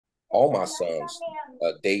all my sons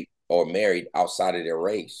date or married outside of their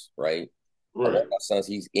race, right? One of Right. my sons,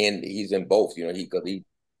 he's in both. Because he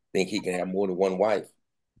think he can have more than one wife,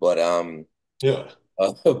 but Yeah.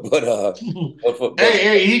 but Hey,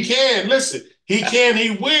 hey, he can listen. He can.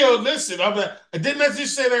 He will listen. I'm not, didn't I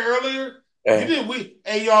just say that earlier? You uh, did. We,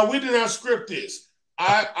 hey, y'all, we did not script this.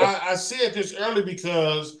 I said this early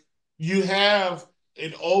because you have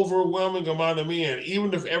an overwhelming amount of men.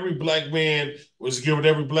 Even if every black man was given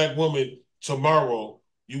every black woman tomorrow,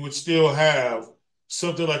 you would still have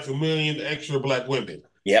something like 1 million extra black women.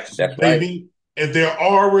 yep, that's They right. need, and they're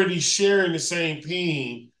already sharing the same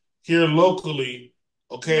peen here locally.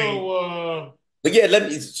 Okay, But yeah, let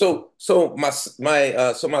me. So my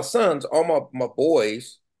sons, all my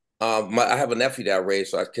boys. I have a nephew that I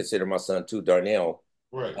raised, so I consider my son too, Darnell.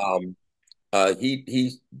 right. Um,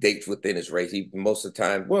 he dates within his race. He most of the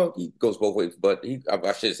time, well, he goes both ways, but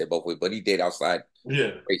I should say both ways, but he date outside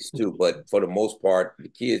Yeah, race too. But for the most part, the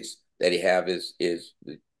kids that he have is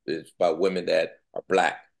by women that are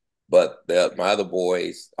black. But my other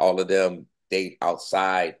boys, all of them date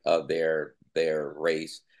outside of their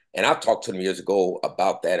race. And I talked to them years ago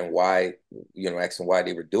about that and why, asking why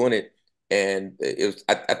they were doing it. And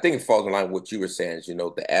I think it falls in line with what you were saying, is,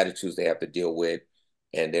 the attitudes they have to deal with,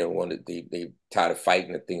 and they don't want to, they tired of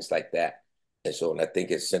fighting and things like that. And I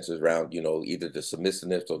think it centers around, either the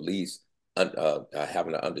submissiveness or least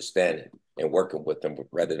having an understanding and working with them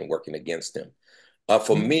rather than working against them.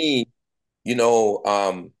 For me, I'm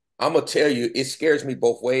gonna tell you, it scares me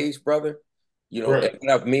both ways, brother. And right.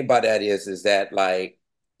 what I mean by that is that, like,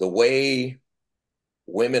 the way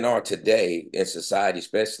women are today in society,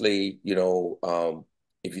 especially,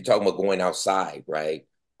 if you're talking about going outside, right,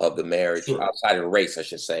 of the marriage, Sure. outside of the race, I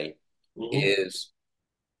should say, Hmm. is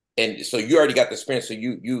and so you already got the experience, so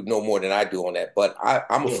you know more than I do on that. But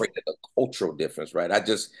I'm Yeah. afraid of the cultural difference, right? I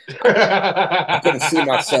couldn't see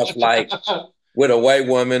myself like with a white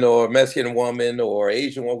woman or a Mexican woman or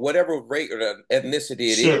Asian woman, whatever rate or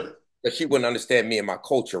ethnicity it is, Sure. that she wouldn't understand me and my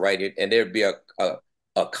culture, right? And there'd be a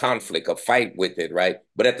conflict, a fight with it, right?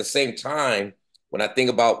 But at the same time, when I think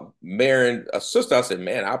about marrying a sister, I said,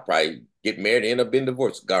 man, I'll probably get married and end up being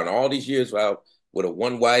divorced. Gone all these years with a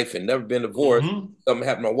one wife and never been divorced. Hmm. Something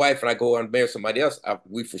happened to my wife and I go on and marry somebody else,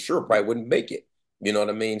 we for sure probably wouldn't make it. You know what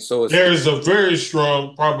I mean? So There is a very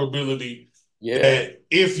strong probability yeah, that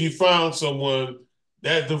if you found someone,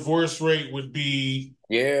 that divorce rate would be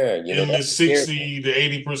yeah, in the that's the scary thing. 60 to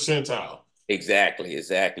 80 percentile. Exactly,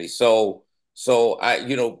 exactly. So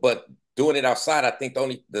but doing it outside, I think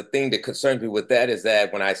the thing that concerns me with that is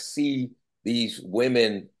that when I see these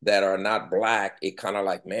women that are not black, it kind of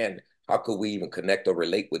like, man, how could we even connect or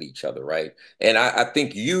relate with each other, right? And I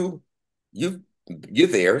think you you're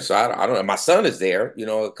there, so I don't know. My son is there,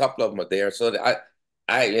 a couple of them are there, so that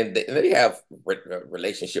and they have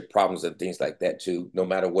relationship problems and things like that too, no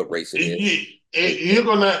matter what race it is. You're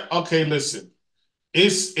gonna okay. Listen,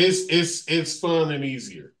 it's fun and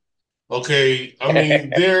easier. Okay, I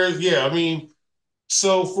mean there's yeah. I mean,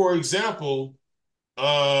 so for example,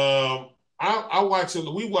 I watch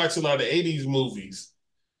we watch a lot of '80s movies.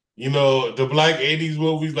 You know, the black '80s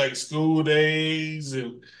movies like School Days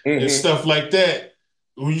and Hmm. stuff like that.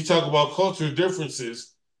 When you talk about cultural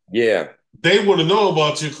differences, Yeah. they want to know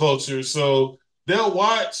about your culture, so they'll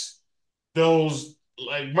watch those.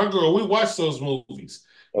 Like my girl, we watch those movies.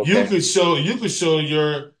 Okay. You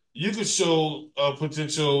could show a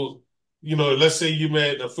potential. You know, let's say you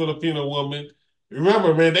met a Filipino woman.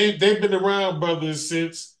 Remember, man, they've been around brothers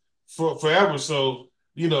since for forever. So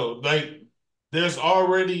like there's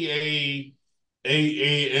already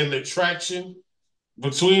an attraction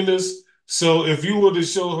between us. So if you were to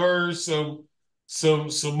show her some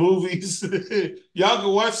movies, y'all can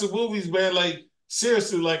watch some movies, man. Like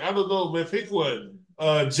seriously, like I don't know, man. Pick one.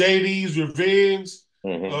 JD's Revenge.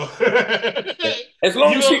 Hmm. Uh, As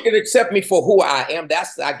long you as she know, can accept me for who I am,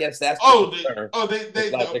 I guess that's the oh, concern. It's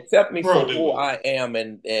they like, accept me bro, for they who will. I am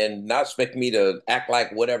and not expect me to act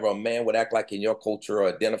like whatever a man would act like in your culture or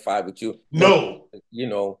identify with you. No,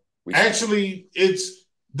 No, respect. actually, it's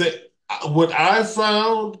the what I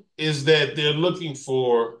found is that they're looking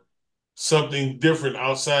for something different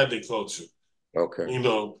outside their culture. Okay. You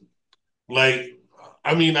know, like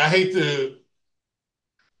I mean, I hate to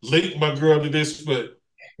link my girl to this, but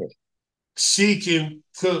she can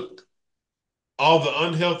cook all the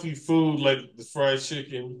unhealthy food like the fried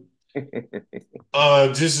chicken,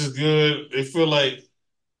 just as good. It feel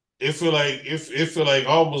like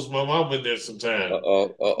almost my mom been there sometime.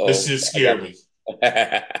 Uh-oh, That uh-oh. shit I scare got me.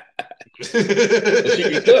 so she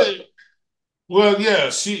can cook. Well, yeah,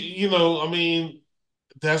 she, I mean,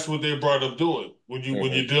 that's what they're brought up doing. When Hmm.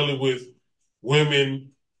 you're dealing with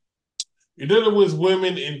women, you're dealing with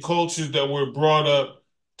women in cultures that were brought up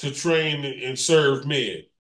to train and serve men.